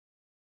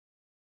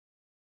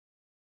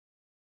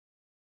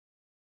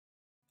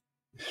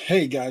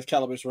Hey guys,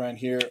 Calibus Ryan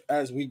here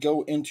as we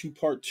go into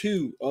part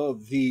two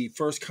of the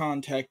first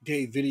contact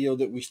day video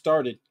that we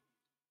started.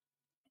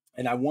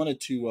 And I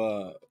wanted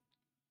to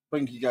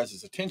bring to you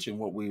guys' attention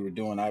what we were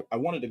doing. I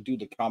wanted to do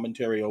the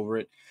commentary over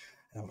it.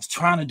 And I was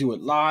trying to do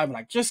it live and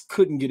I just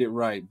couldn't get it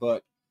right.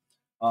 But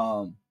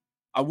um,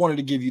 I wanted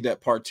to give you that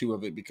part two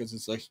of it because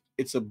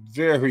it's a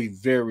very,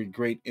 very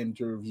great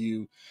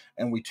interview.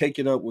 And we take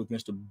it up with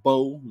Mr.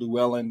 Bo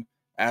Llewellyn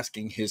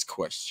asking his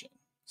question.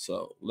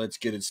 So let's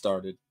get it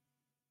started.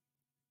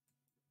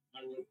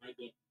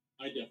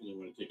 I definitely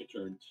want to take a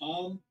turn.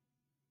 Tom,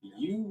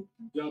 you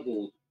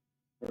doubled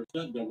or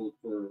stunt doubled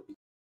for.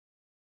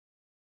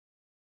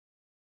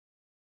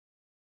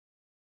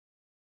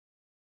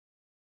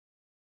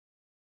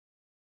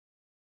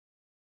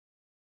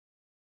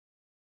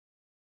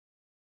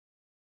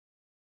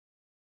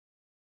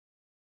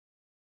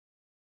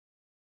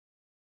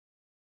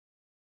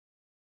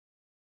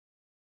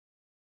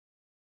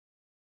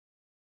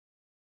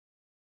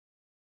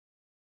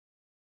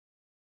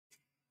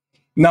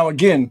 Now,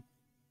 again,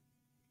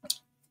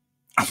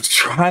 I was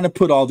trying to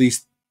put all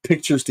these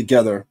pictures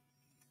together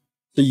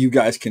so you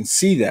guys can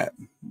see that,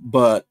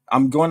 but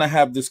I'm going to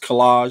have this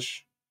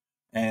collage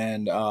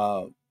and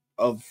of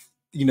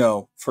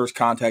first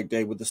contact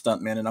day with the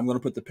stuntman, and I'm going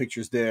to put the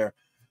pictures there,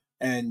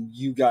 and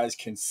you guys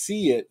can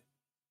see it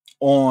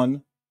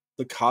on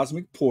the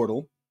Cosmic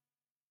Portal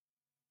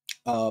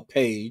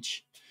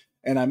page,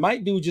 and I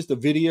might do just a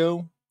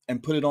video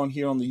and put it on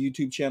here on the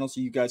YouTube channel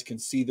so you guys can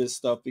see this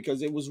stuff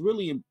because it was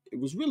really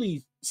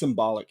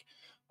symbolic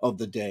of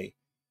the day.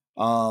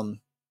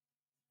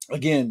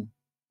 Again,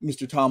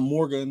 Mr. Tom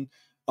Morga,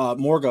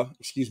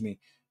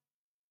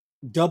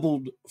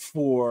 doubled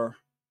for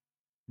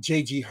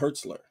J.G.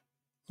 Hertzler,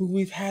 who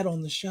we've had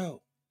on the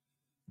show.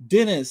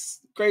 Dennis,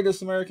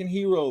 Greatest American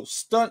Hero,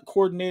 stunt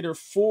coordinator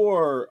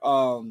for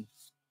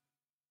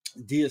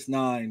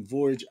DS9,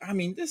 Voyage. I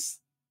mean, this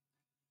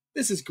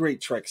is great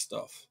Trek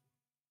stuff.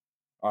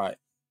 All right,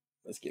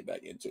 let's get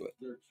back into it.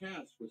 Their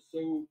cast was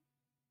so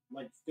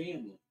like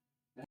family.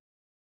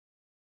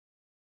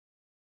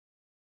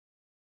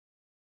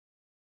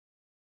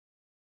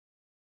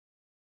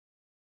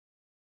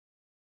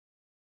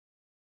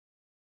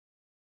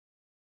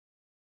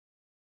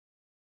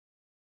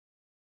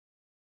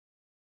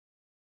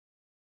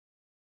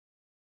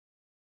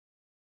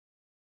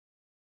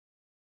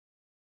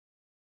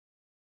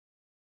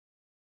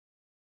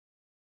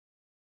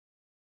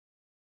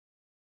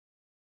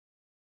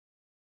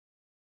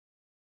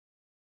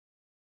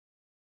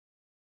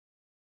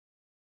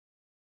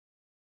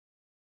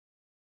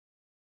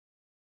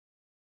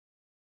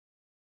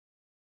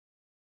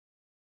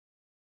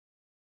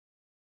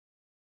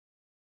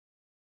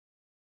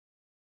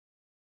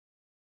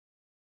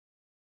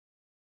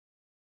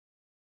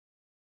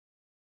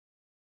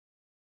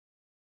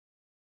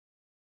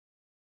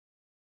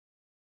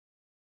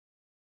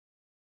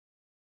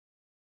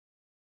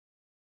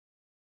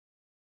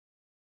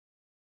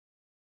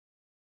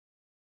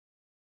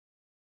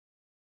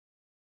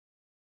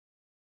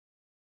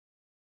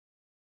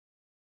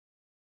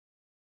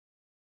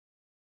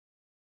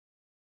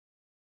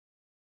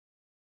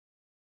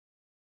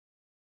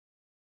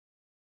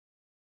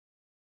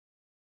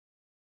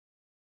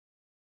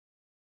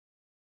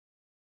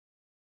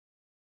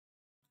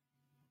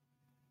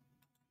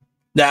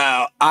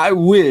 Now, I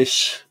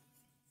wish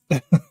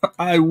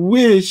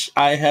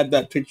I had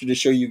that picture to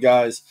show you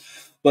guys,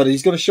 but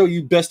he's going to show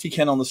you best he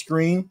can on the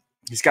screen.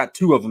 He's got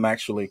two of them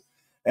actually,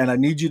 and I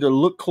need you to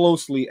look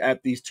closely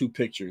at these two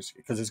pictures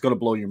because it's going to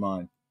blow your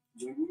mind.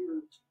 When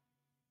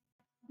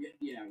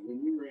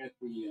we were at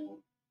the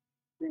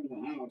front of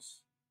the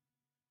house,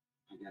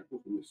 I got to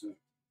open this up.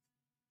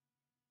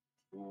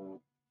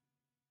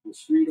 The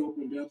street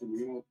opened up and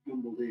we all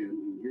tumbled in,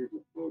 and here's a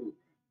photograph.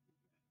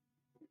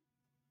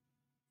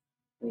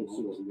 Oh,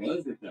 so it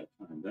was at that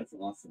time. That's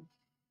awesome.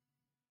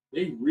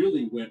 They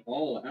really went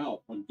all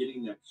out on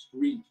getting that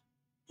street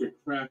to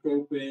crack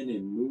open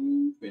and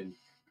move, and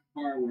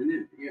car went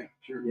in. Yeah,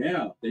 sure.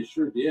 Yeah, they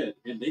sure did.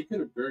 And they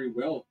could have very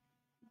well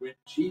went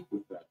cheap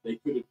with that. They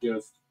could have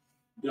just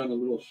done a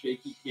little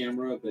shaky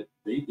camera, but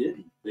they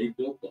didn't. They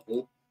built the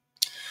whole.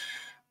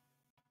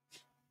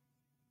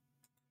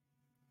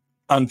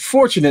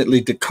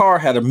 Unfortunately, the car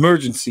had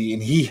emergency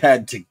and he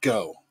had to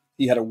go.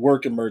 He had a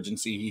work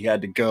emergency. He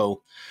had to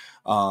go.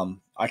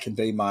 I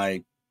convey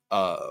my,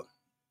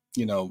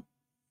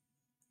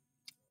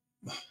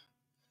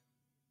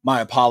 my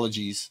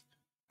apologies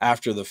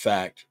after the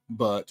fact,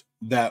 but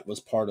that was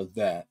part of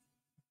that.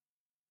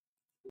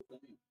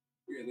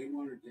 Yeah, they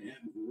wanted to have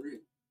it real.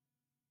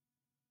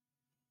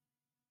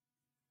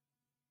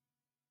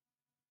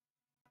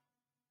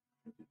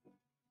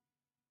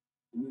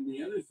 And then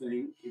the other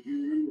thing, if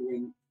you remember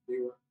when they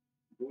were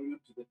going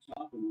up to the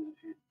top and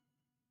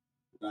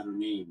about her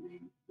name,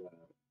 the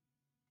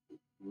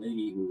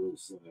lady who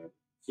was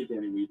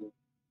Sigourney Weaver.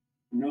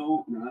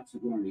 No, not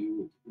Sigourney.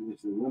 It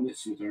was the one that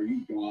says, "Are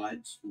you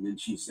gods?" And then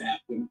she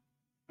zapped them.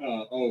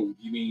 Oh,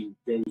 you mean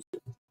Gozer?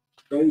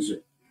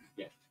 Gozer.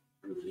 Yeah.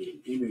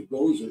 Amy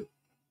Gozer.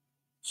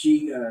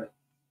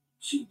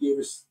 she gave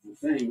us the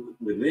thing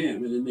with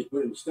them, and then they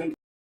put it in the study.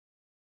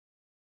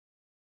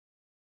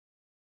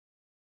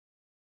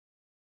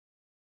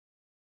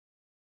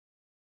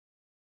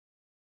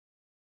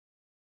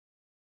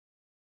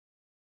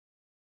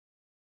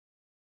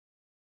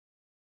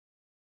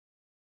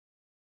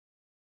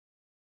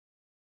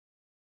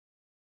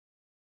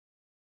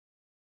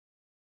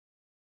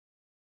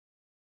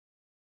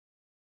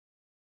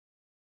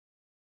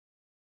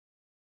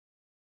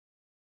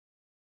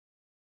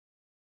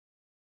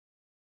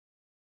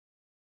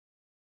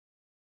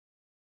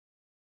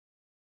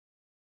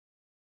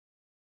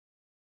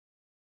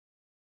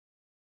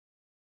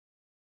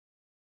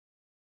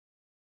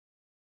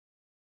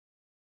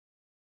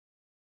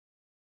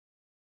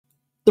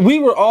 We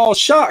were all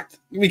shocked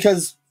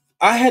because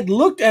I had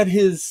looked at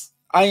his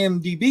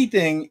IMDb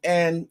thing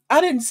and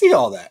I didn't see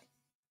all that.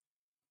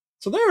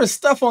 So there is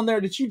stuff on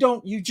there that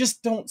you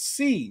just don't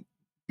see.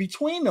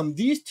 Between them,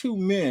 these two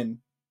men,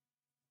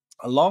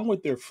 along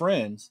with their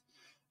friends,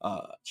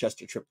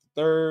 Chester Tripp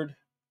III,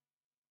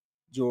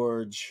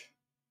 George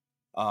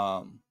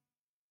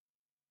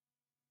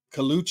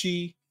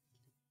Colucci,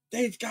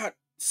 they've got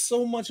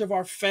so much of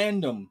our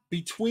fandom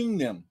between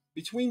them.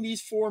 Between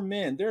these four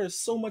men, there is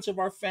so much of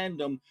our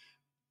fandom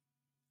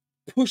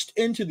pushed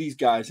into these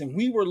guys, and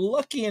we were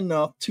lucky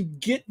enough to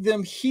get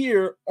them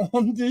here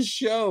on this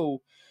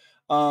show.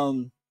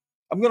 I'm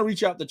going to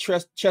reach out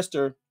to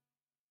Chester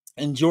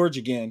and George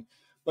again,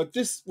 but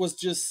this was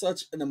just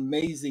such an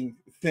amazing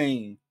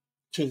thing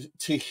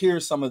to hear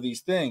some of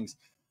these things.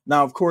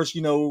 Now, of course,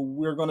 you know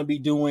we're going to be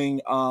doing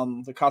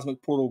the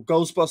Cosmic Portal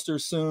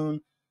Ghostbusters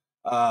soon.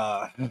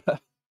 Uh,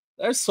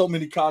 there's so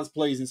many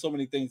cosplays and so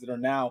many things that are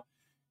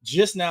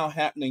just now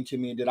happening to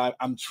me that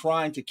I'm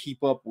trying to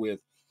keep up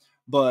with.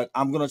 But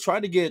I'm gonna try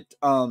to get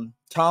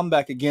Tom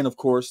back again, of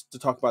course, to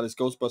talk about his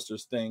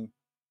Ghostbusters thing,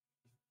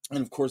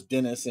 and of course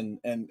Dennis and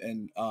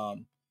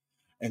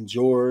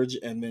George,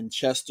 and then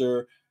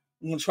Chester.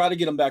 I'm gonna try to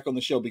get them back on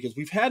the show because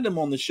we've had them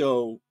on the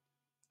show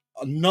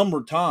a number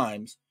of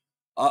times,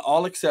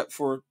 all except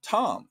for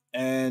Tom,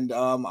 and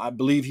I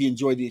believe he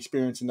enjoyed the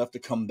experience enough to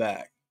come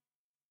back.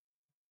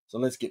 So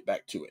let's get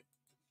back to it.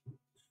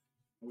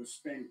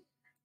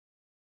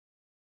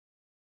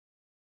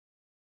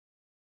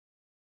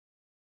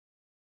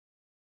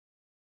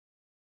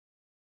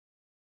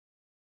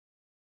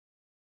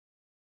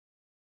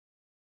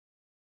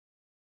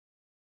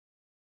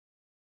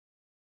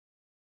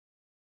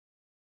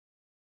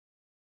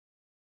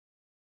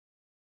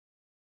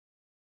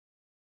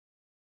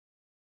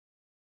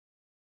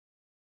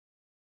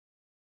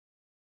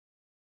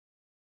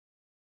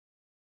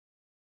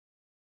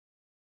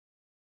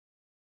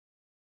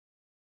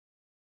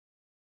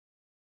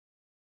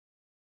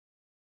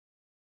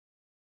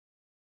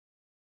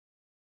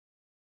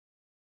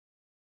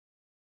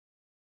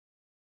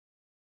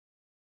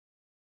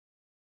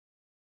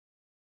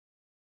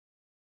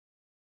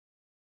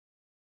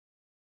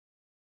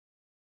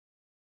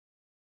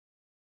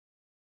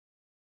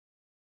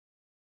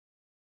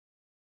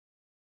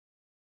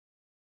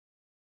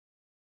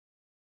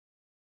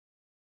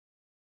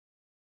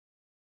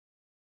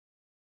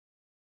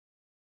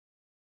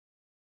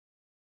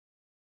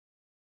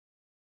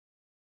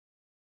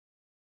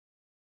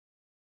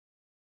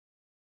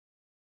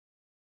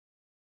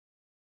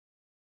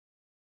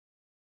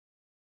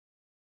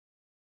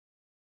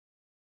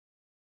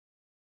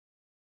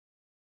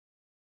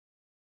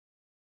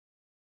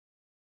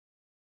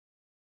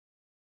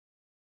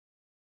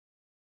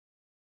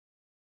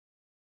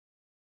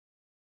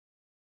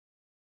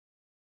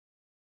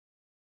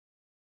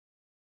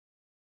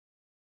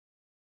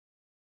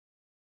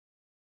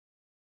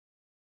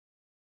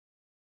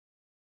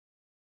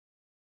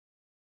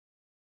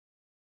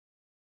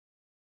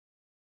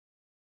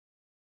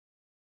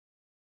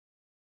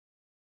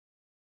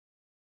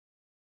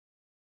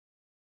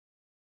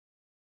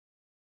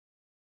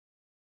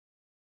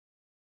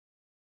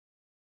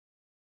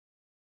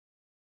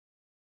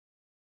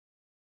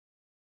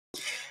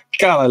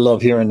 God, I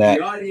love hearing that.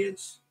 The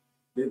audience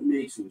that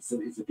makes it. So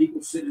it's the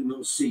people sitting in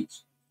those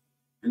seats.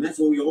 And that's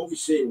what we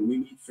always say when we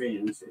meet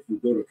fans. If we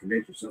go to a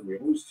convention or something, we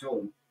always tell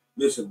them,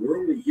 listen, we're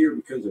only here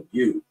because of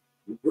you.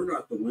 We're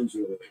not the ones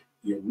that are,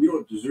 we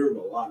don't deserve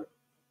a lot of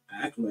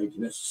accolades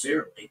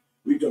necessarily.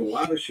 We've done a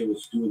lot of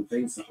shows doing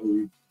things that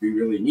would be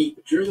really neat,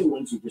 but you're the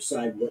ones who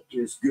decide what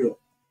is good.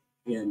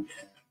 And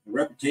the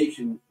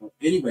reputation of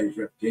anybody's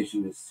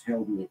reputation is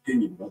held in the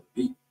opinion of other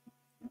people.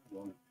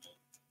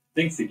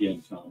 Thanks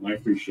again, Tom. I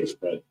appreciate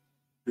that.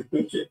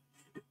 Okay.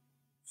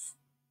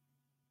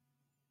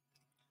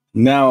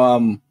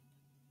 Now,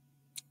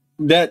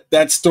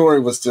 that story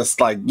was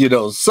just like,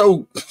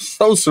 so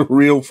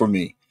surreal for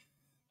me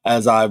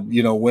as I,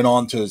 went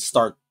on to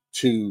start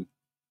to,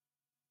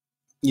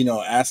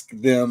 ask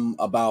them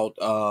about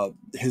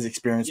his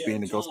experience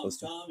being a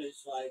Ghostbuster. Tom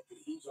is like,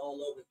 he's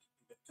all over.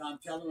 Tom,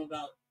 tell him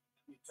about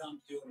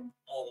Tom doing them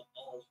all the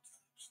time.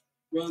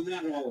 Well,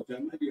 not all the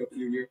time. Maybe a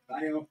few years.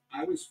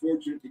 I was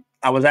fortunate.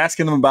 I was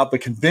asking him about the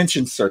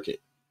convention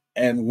circuit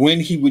and when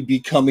he would be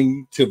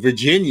coming to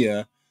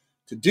Virginia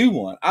to do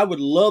one. I would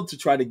love to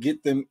try to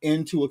get them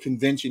into a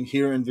convention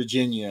here in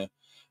Virginia,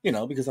 you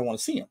know, because I want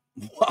to see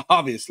them,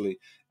 obviously,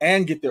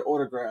 and get their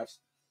autographs.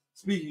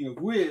 Speaking of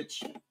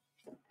which,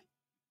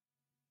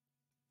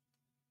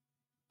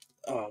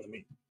 let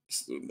me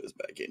zoom this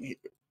back in here.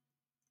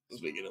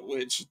 Speaking of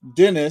which,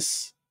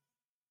 Dennis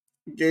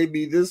gave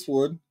me this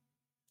one,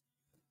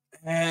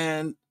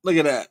 and look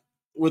at that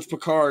with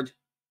Picard.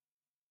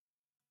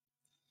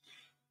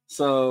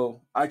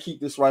 So I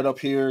keep this right up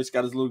here. It's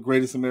got his little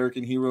greatest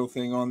American hero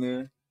thing on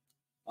there.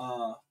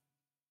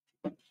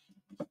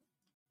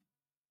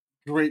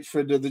 Great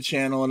friend of the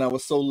channel, and I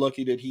was so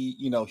lucky that he,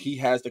 you know, he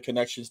has the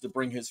connections to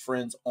bring his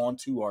friends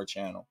onto our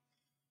channel.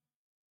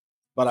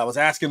 But I was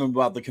asking him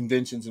about the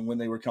conventions and when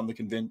they would come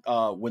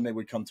to when they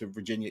would come to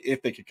Virginia,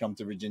 if they could come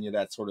to Virginia,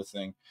 that sort of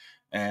thing.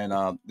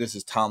 And this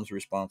is Tom's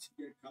response.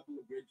 Did a couple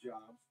of good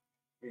jobs,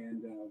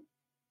 and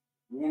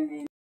one of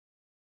them.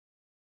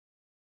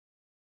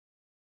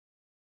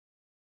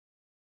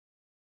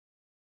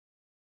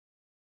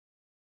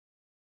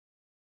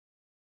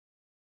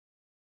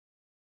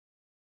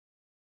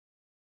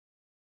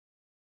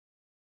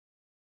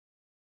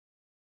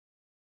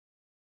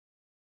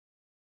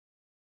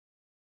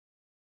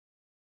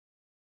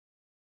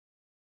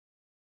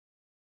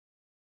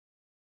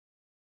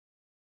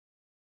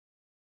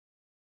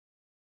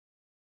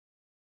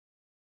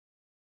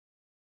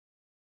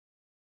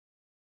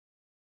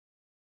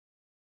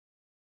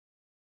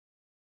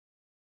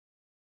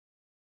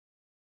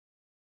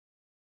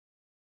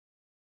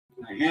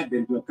 I have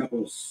been to a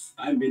couple of.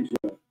 I've been to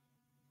a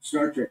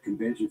Star Trek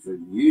convention for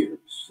years,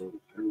 so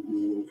I don't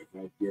know if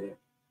I'd get a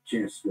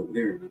chance to go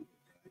there.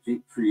 I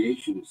think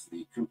Creation is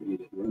the company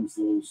that runs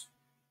those,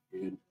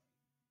 and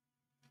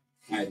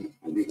I think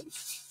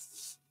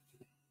it's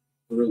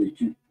early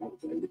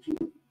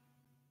 2000.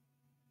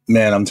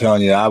 Man, I'm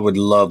telling you, I would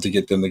love to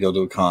get them to go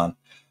to a con.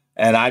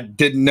 And I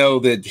didn't know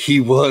that he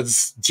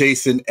was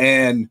Jason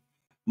and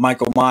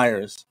Michael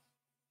Myers.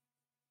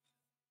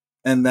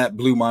 And that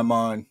blew my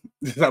mind.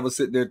 I was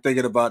sitting there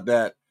thinking about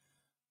that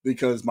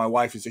because my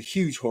wife is a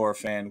huge horror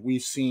fan.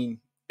 We've seen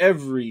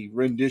every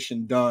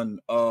rendition done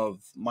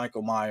of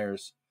Michael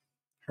Myers.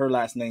 Her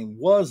last name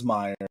was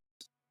Myers,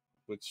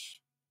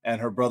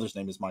 and her brother's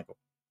name is Michael,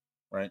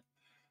 right?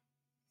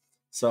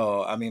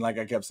 So, I mean, like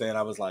I kept saying,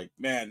 I was like,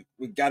 man,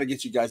 we got to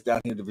get you guys down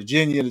here to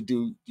Virginia to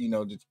do, you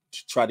know, to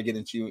try to get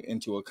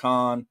into a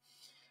con.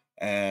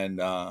 And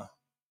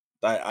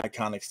that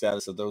iconic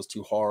status of those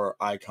two horror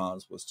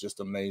icons was just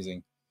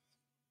amazing.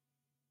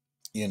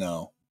 You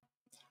know,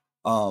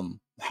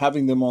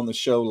 having them on the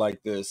show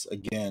like this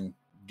again,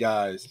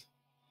 guys,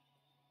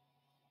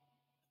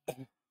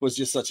 was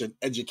just such an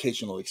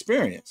educational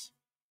experience.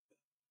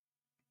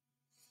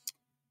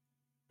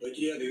 But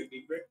yeah, the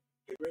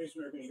greatest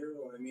American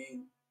hero. I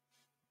mean,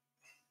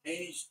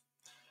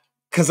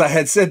 because I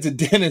had said to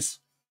Dennis,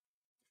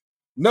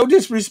 no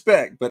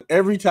disrespect, but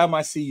every time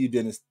I see you,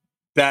 Dennis,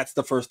 that's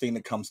the first thing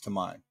that comes to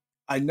mind.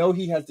 I know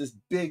he has this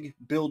big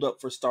build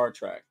up for Star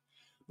Trek,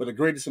 but The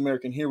Greatest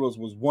American Heroes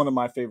was one of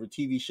my favorite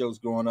TV shows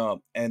growing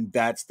up, and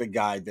that's the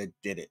guy that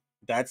did it.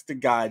 That's the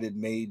guy that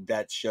made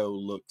that show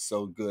look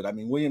so good. I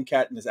mean, William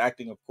Catton is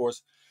acting, of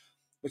course,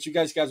 but you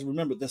guys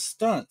remember the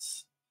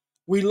stunts.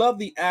 We love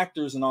the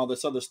actors and all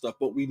this other stuff,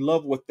 but we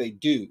love what they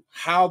do,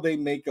 how they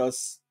make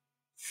us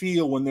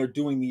feel when they're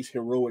doing these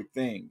heroic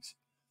things.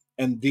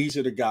 And these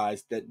are the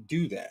guys that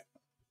do that.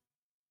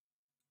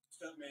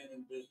 Stuntman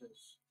in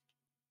business.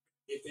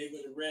 If they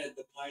would have read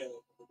the pilot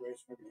of The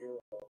Greatest American Hero,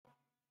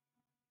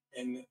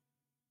 and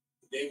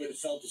they would have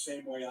felt the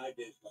same way I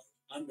did, like,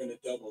 I'm going to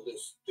double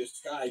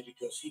this guy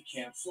because he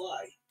can't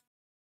fly.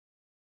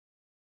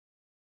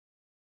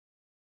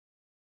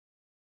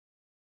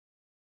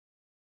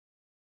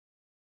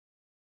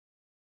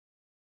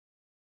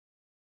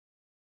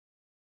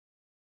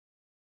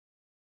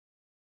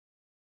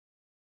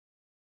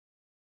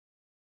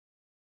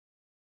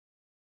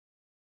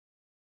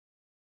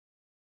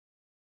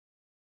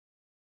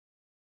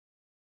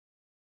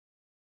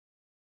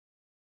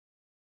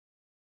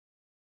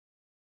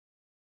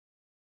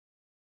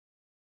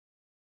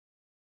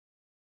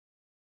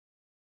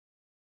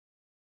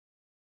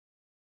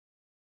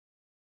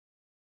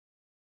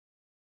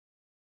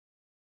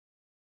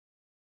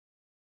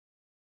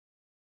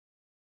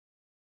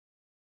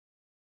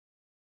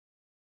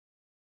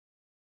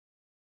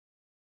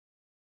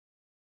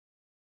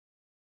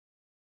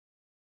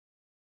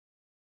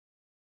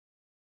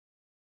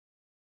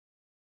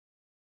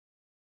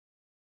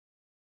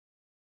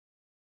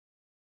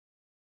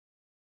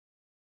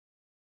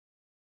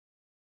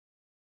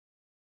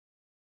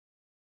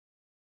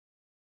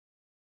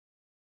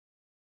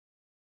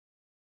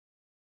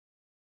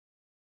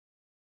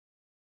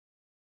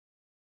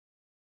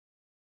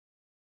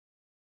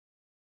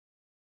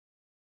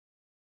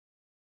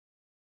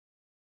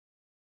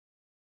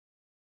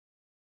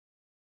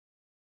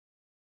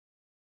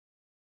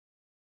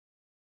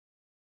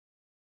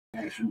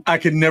 I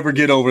could never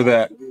get over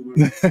that.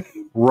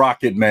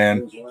 Rocket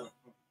Man.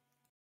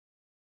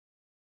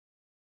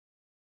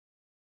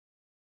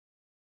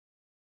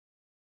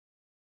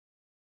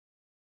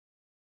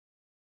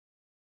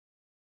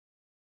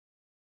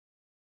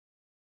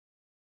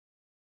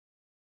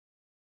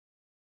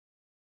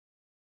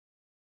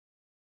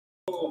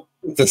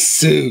 The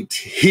suit.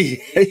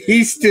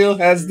 He still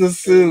has the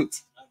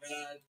suit.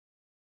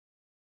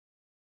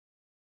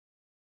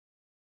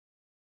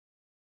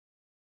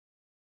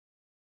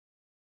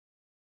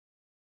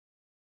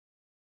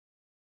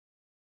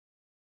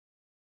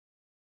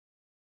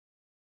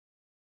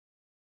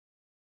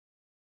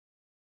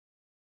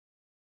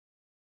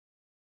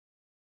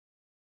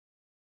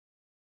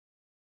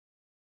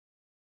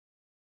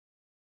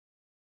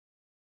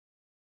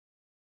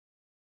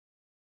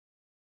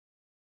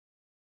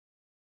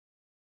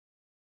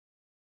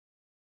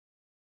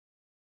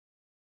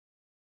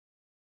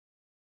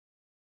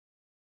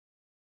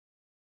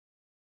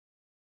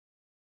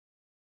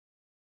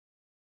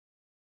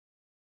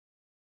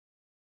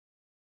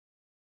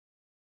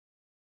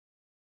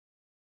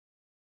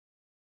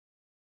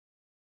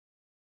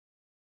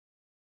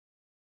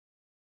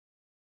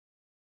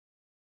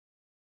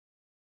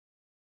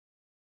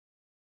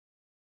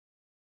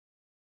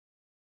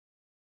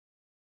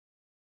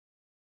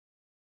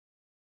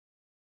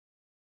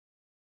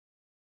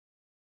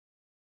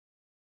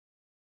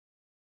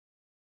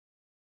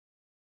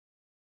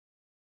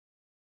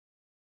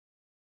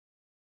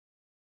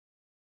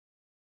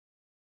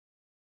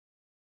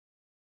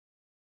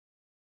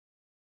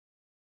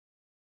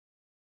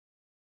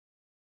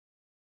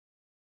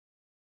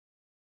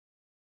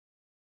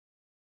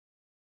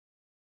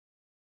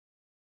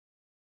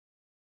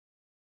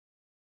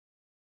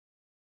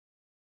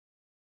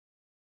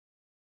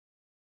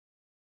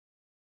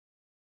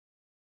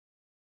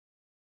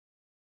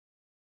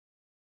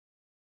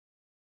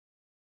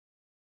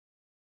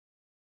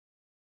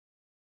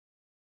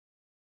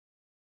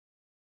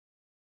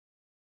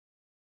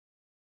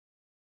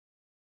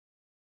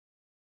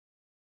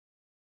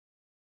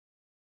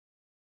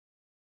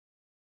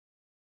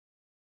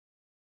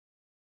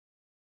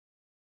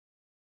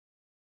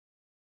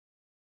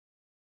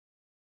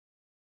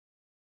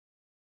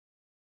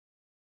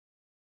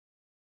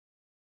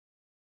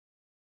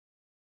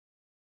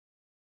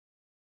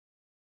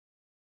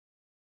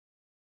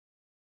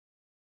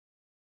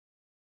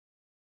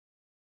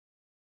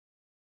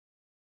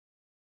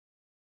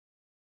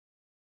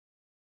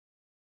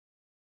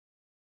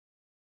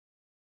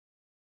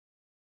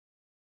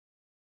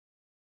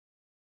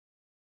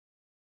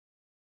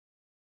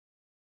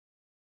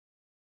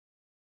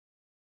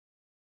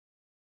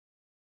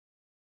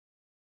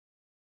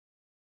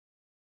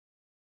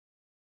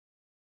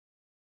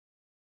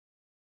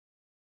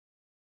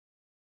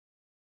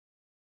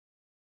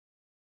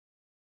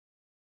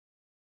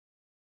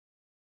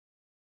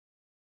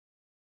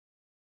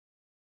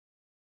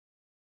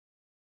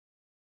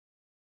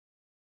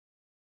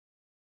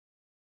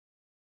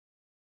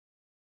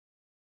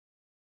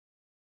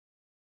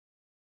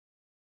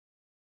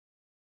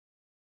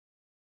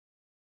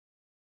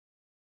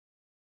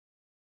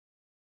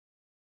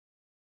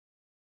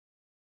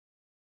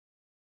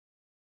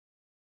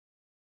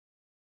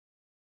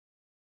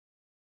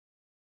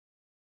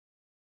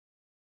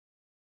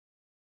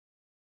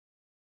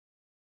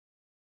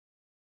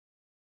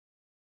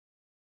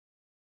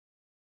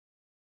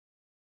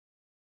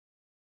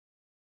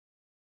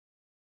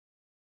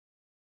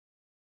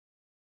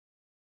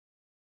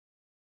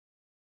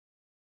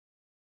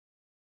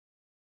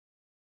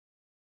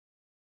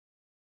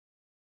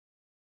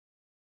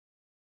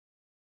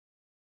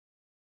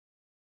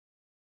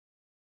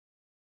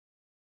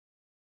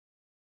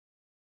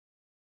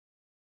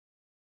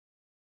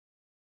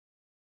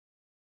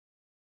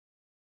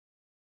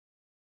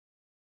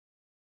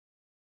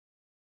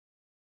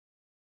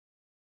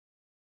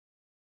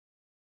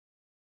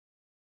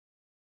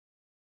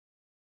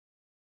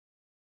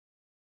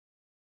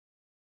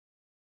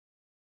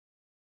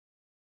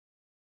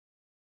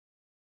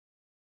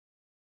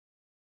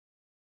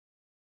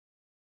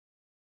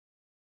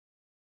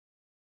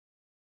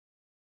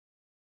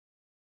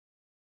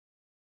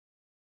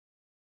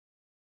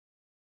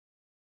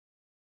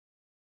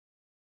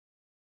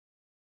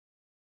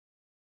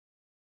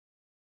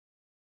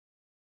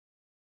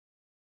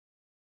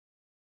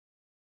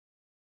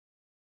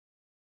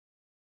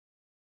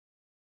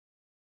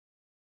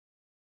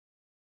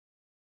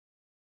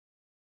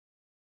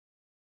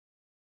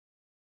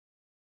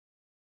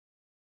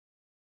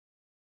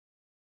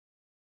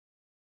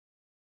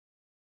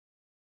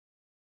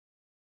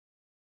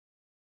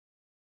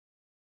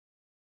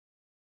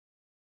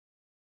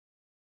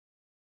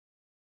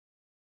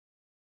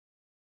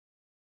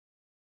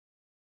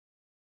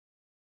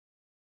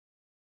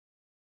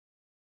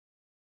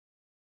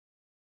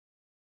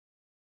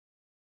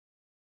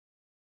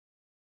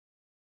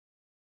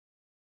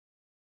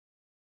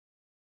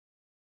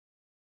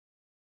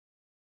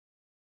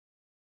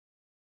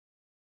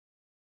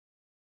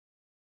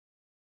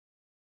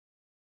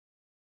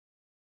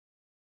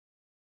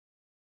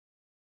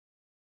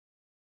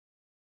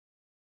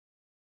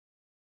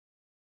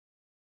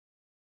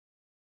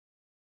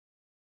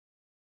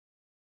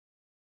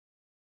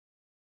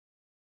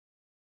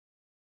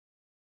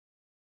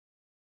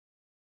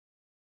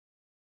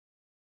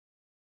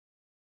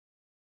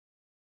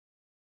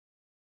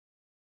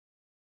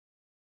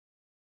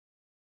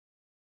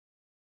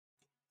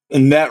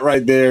 And that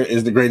right there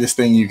is the greatest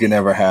thing you can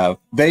ever have.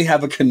 They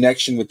have a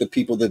connection with the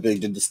people that they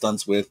did the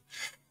stunts with.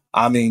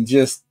 I mean,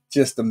 just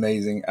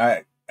amazing.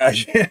 I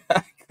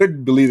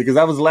couldn't believe it because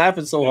I was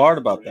laughing so hard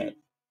about that.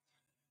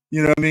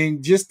 You know what I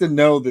mean? Just to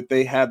know that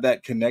they had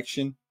that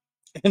connection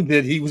and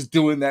that he was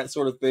doing that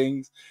sort of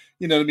things.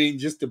 You know what I mean?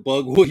 Just to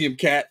bug William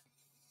Cat.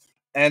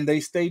 And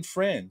they stayed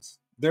friends.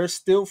 They're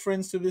still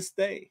friends to this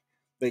day.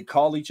 They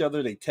call each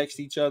other, they text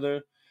each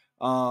other.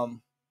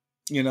 Um,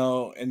 you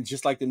know, and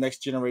just like the next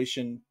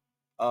generation,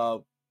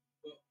 Well,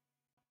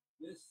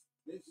 this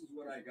is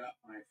what I got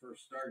when I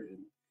first started,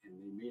 and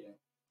they made it.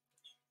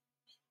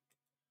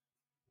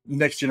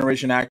 Next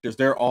generation actors,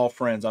 they're all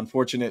friends.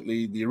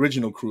 Unfortunately, the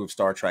original crew of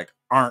Star Trek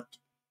aren't,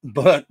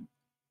 but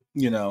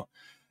you know,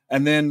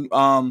 and then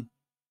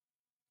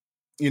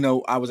you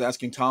know, I was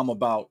asking Tom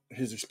about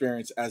his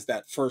experience as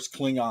that first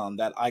Klingon,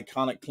 that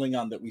iconic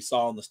Klingon that we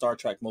saw in the Star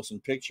Trek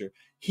motion picture.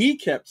 He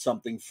kept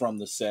something from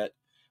the set,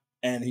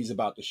 and he's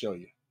about to show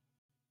you.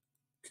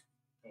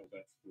 Oh,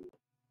 that's cool.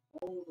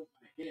 Hold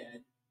my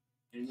head,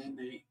 and then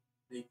they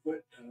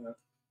put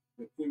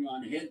the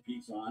Klingon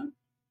headpiece on,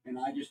 and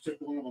I just took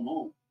one of them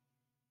home.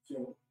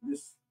 So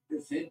this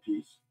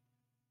headpiece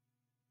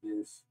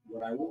is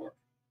what I wore.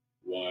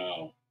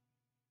 Wow.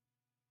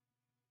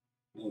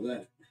 All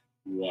that.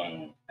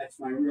 Wow. That's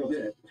my real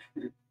head.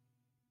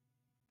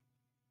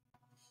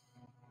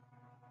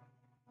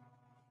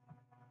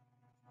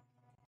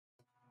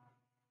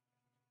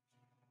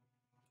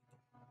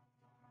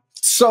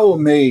 So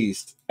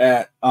amazed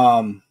at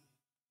how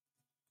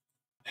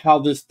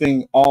this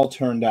thing all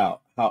turned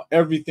out, how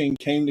everything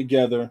came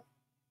together,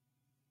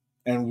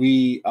 and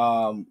we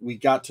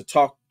got to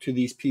talk to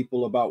these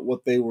people about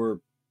what they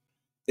were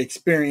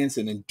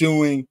experiencing and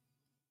doing.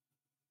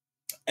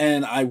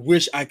 And I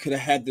wish I could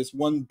have had this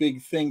one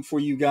big thing for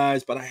you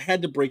guys, but I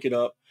had to break it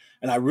up,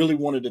 and I really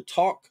wanted to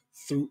talk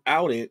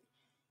throughout it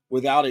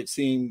without it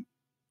seeming,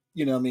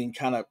 you know what I mean,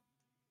 kind of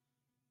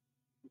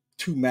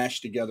too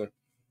mashed together.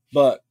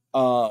 But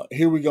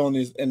here we go in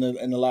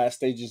the last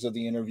stages of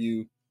the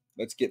interview.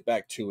 Let's get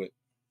back to it.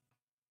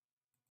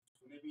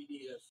 Whenever you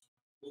need us,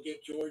 we'll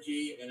get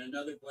Georgie and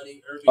another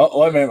buddy, Irving. Oh,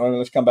 wait a minute.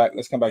 Let's come back.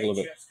 Let's come back a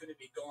little bit. Chef's going to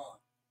be gone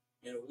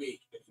in a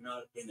week, if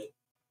not in a.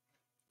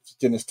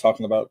 Dennis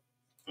talking about.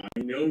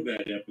 I know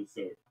that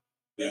episode.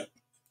 Yeah.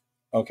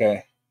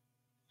 Okay.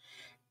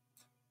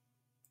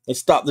 Let's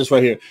stop this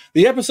right here.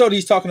 The episode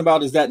he's talking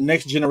about is that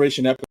Next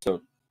Generation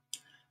episode.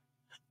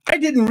 I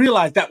didn't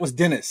realize that was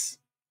Dennis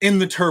in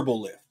the turbo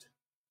lift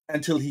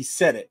until he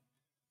said it.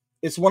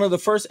 It's one of the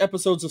first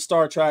episodes of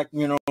Star Trek,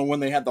 you know,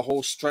 when they had the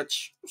whole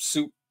stretch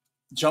suit,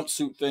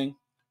 jumpsuit thing.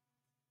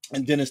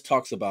 And Dennis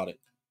talks about it.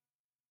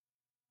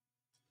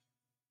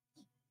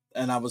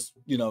 And I was,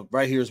 you know,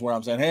 right here is where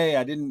I'm saying, hey,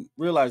 I didn't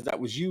realize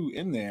that was you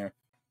in there.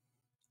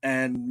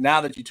 And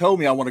now that you told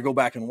me, I want to go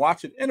back and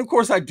watch it. And of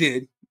course I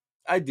did.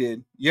 I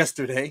did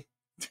yesterday.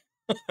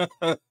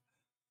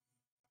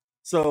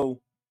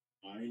 So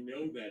I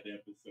know that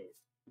episode.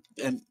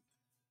 And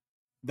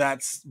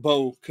that's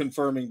Bo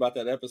confirming about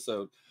that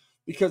episode.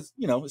 Because,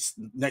 you know, it's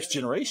Next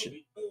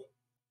Generation.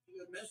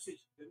 The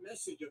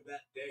message of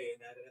that day in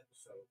that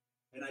episode,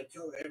 and I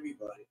tell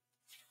everybody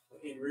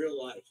in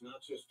real life,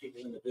 not just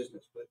people in the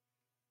business, but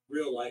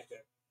real life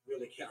that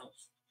really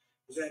counts,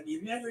 is that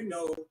you never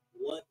know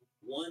what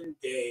one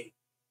day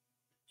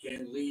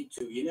can lead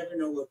to. You never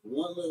know what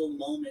one little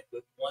moment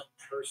with one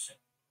person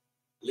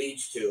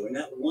leads to. And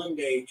that one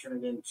day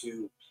turned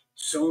into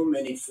so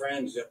many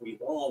friends that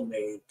we've all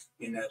made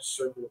in that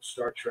circle of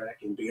Star Trek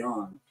and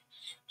beyond.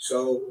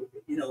 So,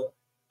 you know,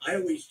 I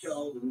always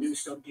tell the new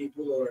some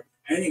people or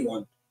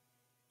anyone,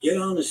 get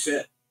on the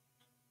set,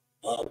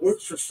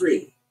 work for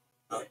free,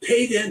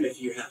 pay them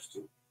if you have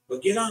to,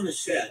 but get on the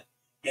set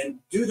and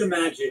do the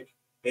magic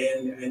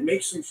and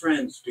make some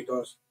friends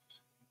because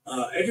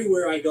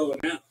everywhere I go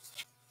now,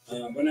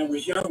 when I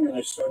was young and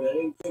I started, I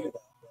didn't think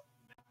about it.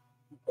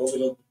 Over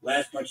the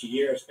last bunch of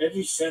years,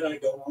 every set I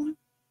go on,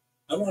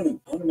 I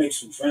want to make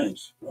some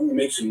friends. I want to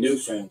make some new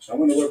friends. I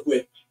want to work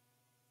with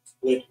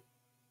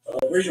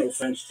original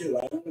friends too.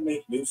 I want to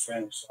make new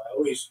friends. So I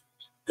always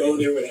go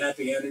there with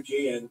happy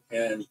energy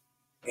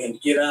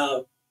and get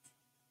out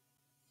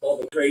all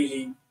the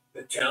crazy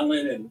the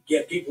talent and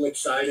get people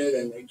excited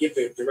and give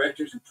the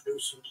directors and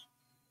producers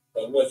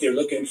what they're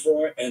looking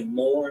for and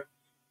more.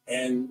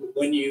 And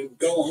when you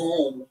go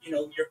home, you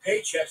know your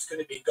paycheck's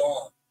going to be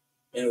gone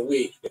in a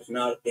week, if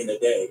not in a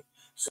day.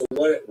 So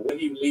what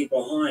you leave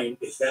behind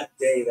is that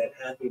day, that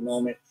happy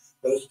moment.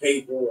 Those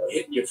people are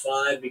hitting your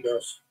five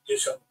because did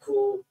something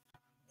cool,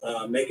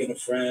 making a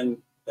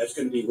friend that's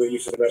going to be with you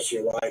for the rest of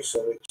your life.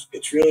 So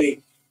it's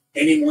really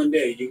any one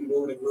day you can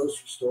go in a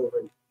grocery store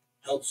and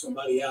help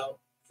somebody out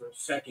for a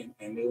second,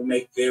 and it will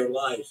make their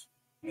life,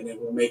 and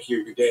it will make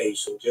your day.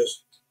 So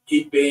just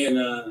keep being,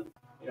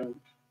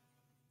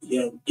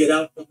 get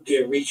out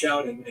there, reach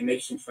out, and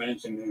make some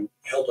friends, and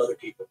help other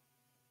people.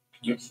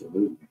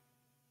 Absolutely.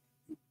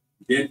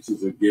 Vince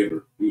is a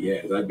giver. He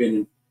has. I've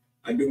been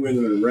with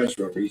him in a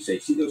restaurant where he say,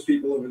 "See those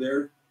people over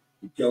there?"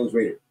 He tells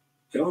waiter,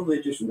 "Tell them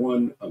they just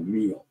won a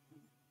meal."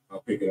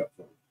 I'll pick it up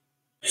for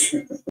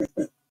him.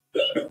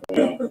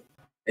 Wow.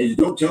 And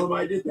don't tell them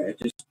I did that.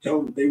 Just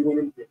tell them they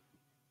want to.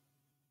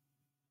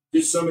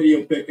 Just somebody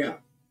you'll pick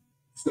up.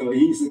 So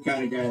he's the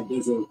kind of guy that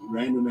does a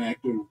random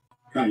act of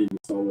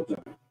kindness all the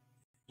time.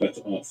 That's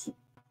awesome.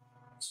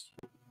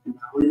 I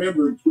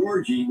remember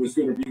Georgie was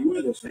going to be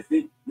with us. I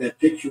think that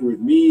picture with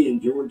me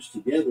and George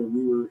together,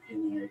 we were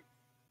in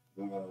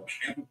a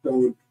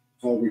episode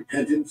called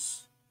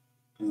Repentance,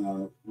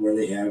 where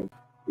they have,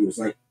 it was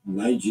like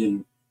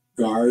Nigerian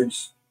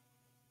guards.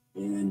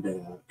 And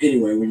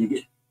anyway, when you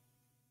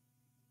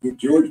get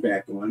George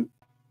back on,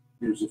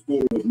 there's a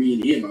photo of me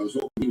and him. I was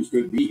hoping he was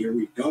going to be here.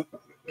 We talked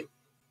about it. But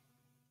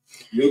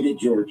you'll get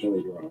George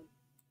later on.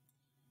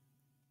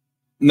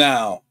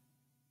 Now,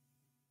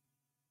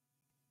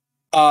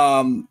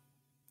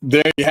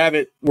 there you have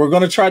it. We're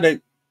gonna try to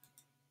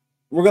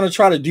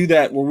do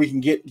that where we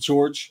can get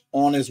George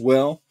on as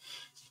well.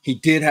 He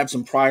did have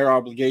some prior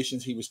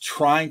obligations. He was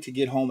trying to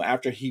get home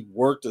after he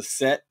worked a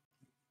set.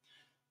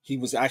 He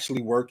was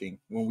actually working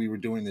when we were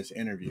doing this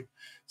interview.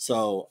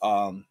 So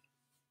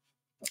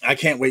I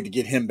can't wait to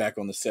get him back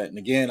on the set. And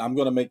again, I'm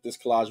going to make this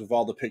collage with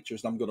all the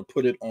pictures, and I'm going to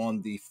put it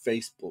on the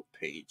Facebook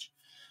page.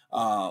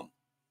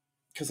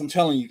 Because I'm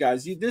telling you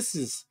guys, this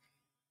is,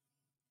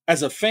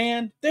 as a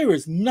fan, there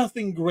is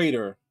nothing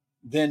greater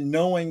than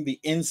knowing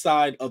the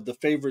inside of the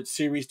favorite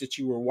series that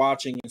you were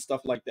watching and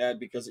stuff like that.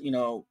 Because,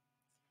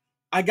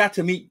 I got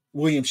to meet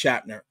William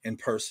Shatner in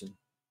person,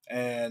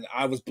 and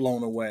I was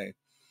blown away.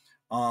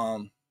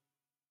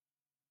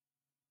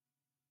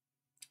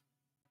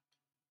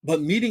 But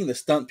meeting the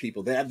stunt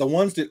people, the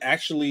ones that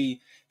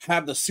actually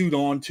have the suit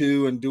on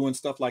too and doing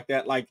stuff like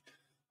that, like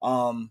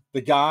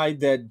the guy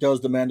that does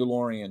the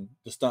Mandalorian,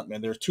 the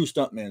stuntman. There's 2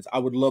 stuntmen. I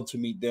would love to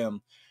meet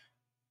them.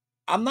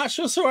 I'm not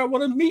sure, I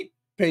want to meet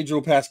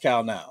Pedro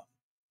Pascal now.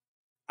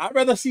 I'd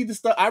rather have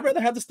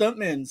the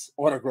stuntmen's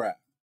autograph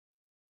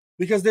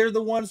because they're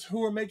the ones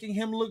who are making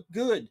him look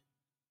good.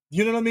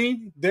 You know what I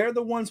mean? They're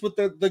the ones with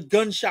the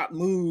gunshot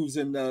moves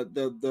and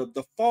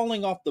the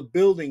falling off the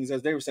buildings,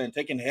 as they were saying,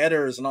 taking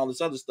headers and all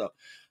this other stuff.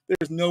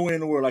 There's no way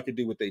in the world I could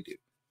do what they do.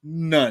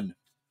 None.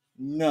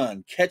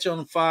 Catch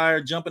on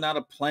fire, jumping out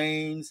of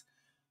planes.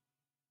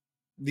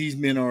 These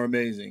men are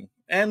amazing.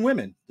 And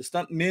women. The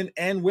stunt men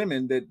and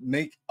women that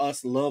make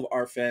us love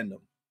our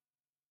fandom.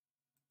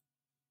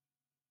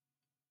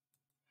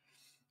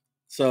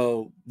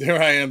 So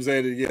there I am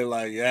saying it again,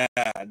 like, yeah,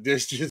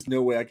 there's just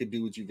no way I could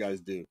do what you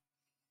guys do.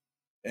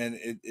 And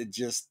it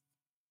just.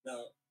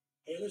 No.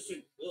 Hey,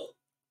 listen, look,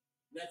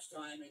 next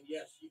time, and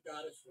yes, you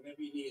got us whenever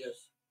you need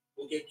us.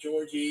 We'll get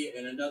Georgie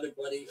and another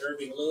buddy,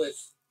 Irving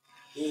Lewis,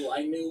 who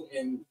I knew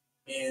in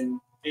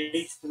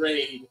 8th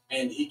grade,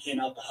 and he came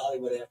out to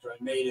Hollywood after I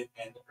made it,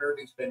 and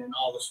Irving's been in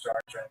all the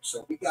Star Trek.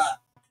 So we got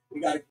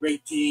a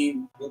great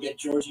team. We'll get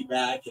Georgie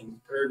back,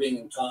 and Irving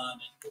and Tom,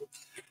 and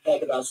we'll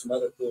talk about some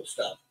other cool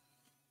stuff.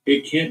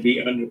 It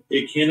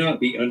cannot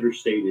be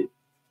understated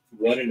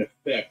what an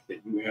effect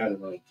that you had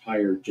on an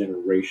entire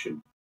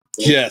generation.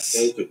 Yes.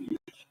 Both of you.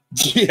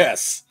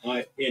 Yes.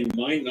 In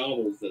my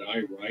novels that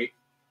I write,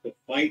 the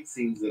fight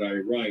scenes that I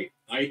write,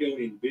 I don't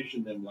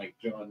envision them like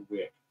John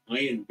Wick. I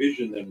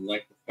envision them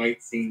like the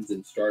fight scenes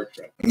in Star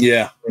Trek.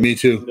 Yeah, me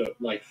too.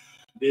 Like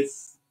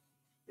this,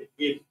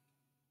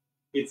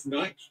 it's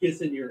not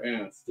kissing your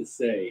ass to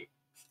say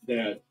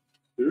that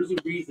there's a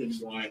reason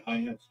why I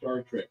have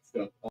Star Trek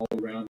stuff all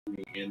around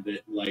me, and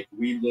that like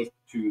we look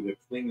to the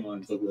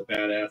Klingons of the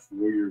badass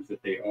warriors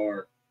that they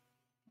are.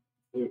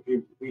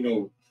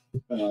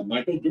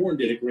 Michael Dorn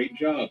did a great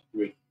job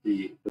with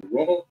the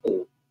role,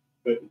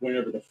 but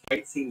whenever the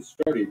fight scene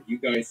started, you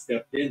guys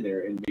stepped in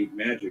there and made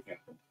magic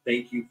happen.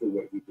 Thank you for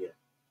what you did.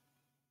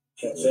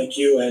 Thank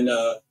you. And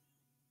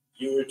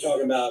you were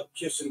talking about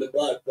kissing the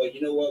butt, but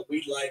you know what?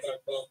 We like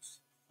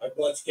our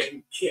butts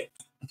getting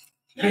kicked.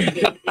 There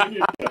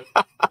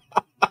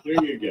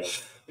you go.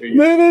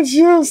 Man,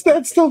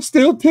 that stuff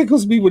still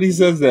tickles me when he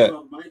says that.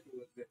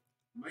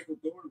 Michael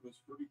Dorn was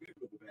pretty good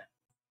with the bat.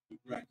 He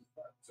practiced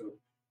that. So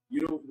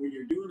when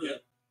you're doing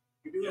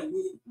a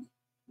move,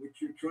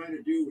 what you're trying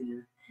to do when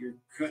you're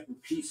cutting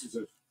pieces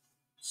of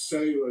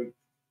cellular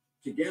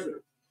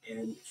together,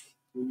 and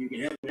when you can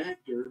have an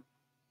actor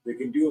that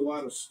can do a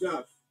lot of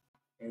stuff,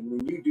 and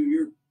when you do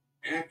your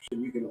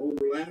action, you can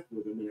overlap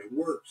with him, and it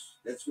works.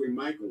 That's where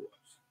Michael was.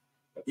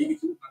 He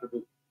could do a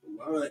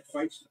lot of that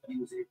fight stuff he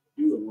was able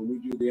to do, and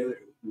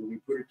when we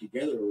put it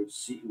together, it was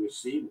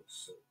seamless.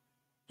 So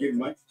give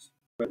Mike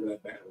credit for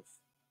that battle.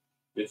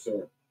 Yes,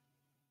 sir.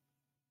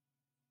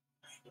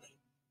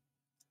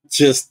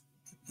 Just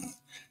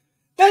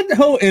that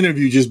whole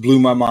interview just blew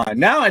my mind.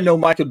 Now I know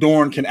Michael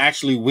Dorn can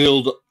actually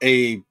wield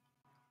a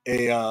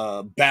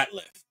bat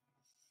lift,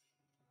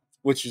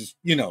 which is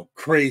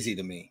crazy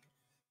to me.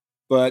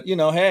 But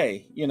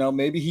hey,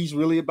 maybe he's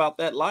really about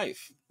that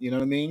life. You know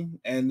what I mean?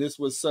 And this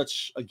was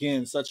such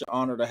an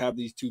honor to have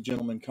these 2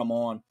 gentlemen come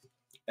on.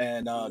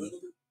 And love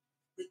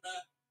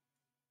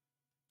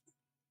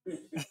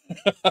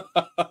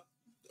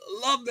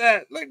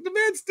that. Like the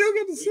man still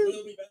got to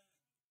see.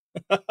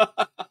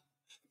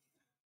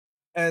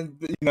 And,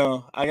 you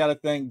know, I got to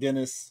thank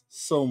Dennis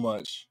so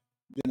much.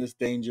 Dennis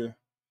Danger,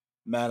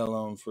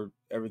 Madalone, for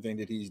everything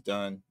that he's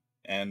done.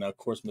 And, of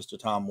course, Mr.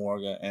 Tom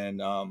Morga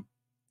and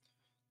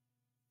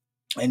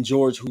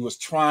George, who was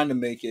trying to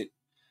make it.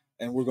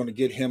 And we're going to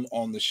get him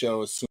on the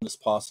show as soon as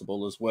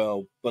possible as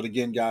well. But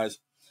again, guys,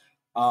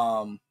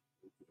 and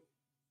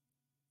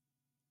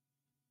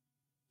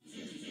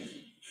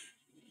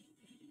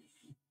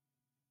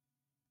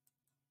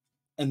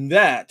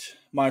that,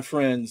 my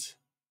friends,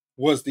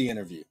 was the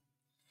interview.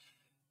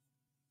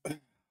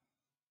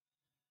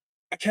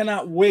 I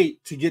cannot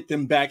wait to get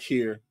them back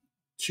here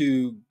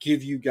to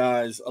give you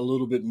guys a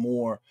little bit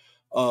more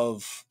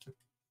of,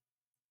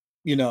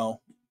 you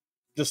know,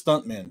 the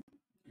stuntmen.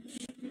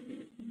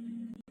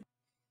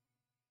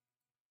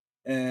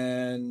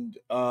 And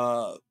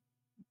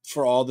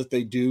for all that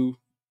they do,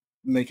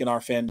 making our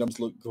fandoms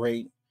look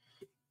great,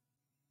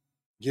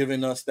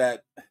 giving us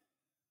that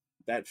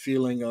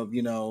feeling of,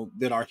 you know,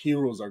 that our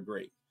heroes are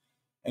great.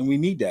 And we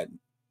need that.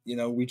 You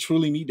know, we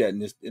truly need that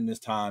in this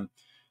time,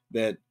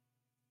 that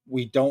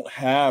we don't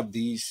have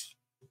these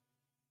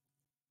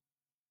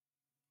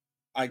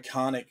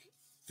iconic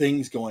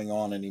things going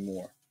on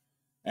anymore,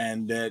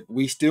 and that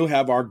we still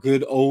have our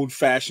good old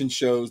fashioned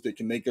shows that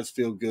can make us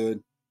feel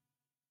good,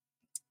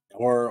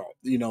 or,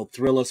 you know,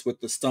 thrill us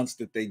with the stunts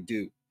that they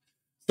do.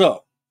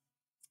 So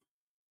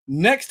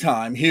next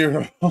time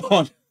here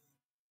on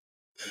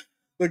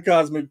the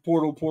Cosmic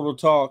Portal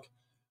Talk,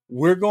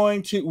 we're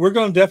going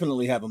to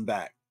definitely have them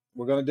back.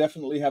 We're going to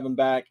definitely have them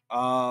back.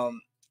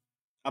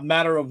 A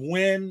matter of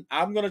when.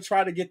 I'm going to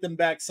try to get them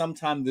back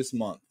sometime this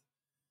month.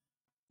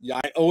 Yeah,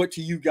 I owe it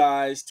to you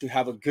guys to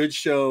have a good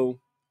show.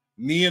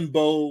 Me and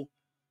Bo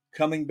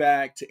coming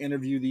back to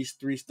interview these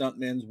three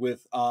stuntmen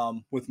with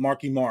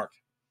Marky Mark.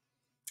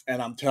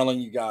 And I'm telling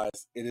you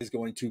guys, it is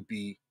going to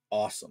be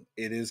awesome.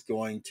 It is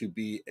going to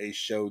be a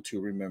show to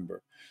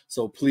remember.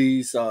 So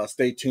please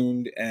stay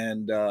tuned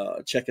and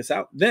check us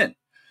out then.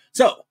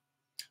 So,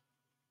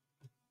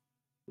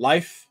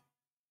 life,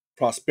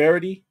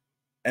 prosperity,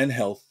 and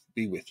health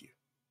be with you.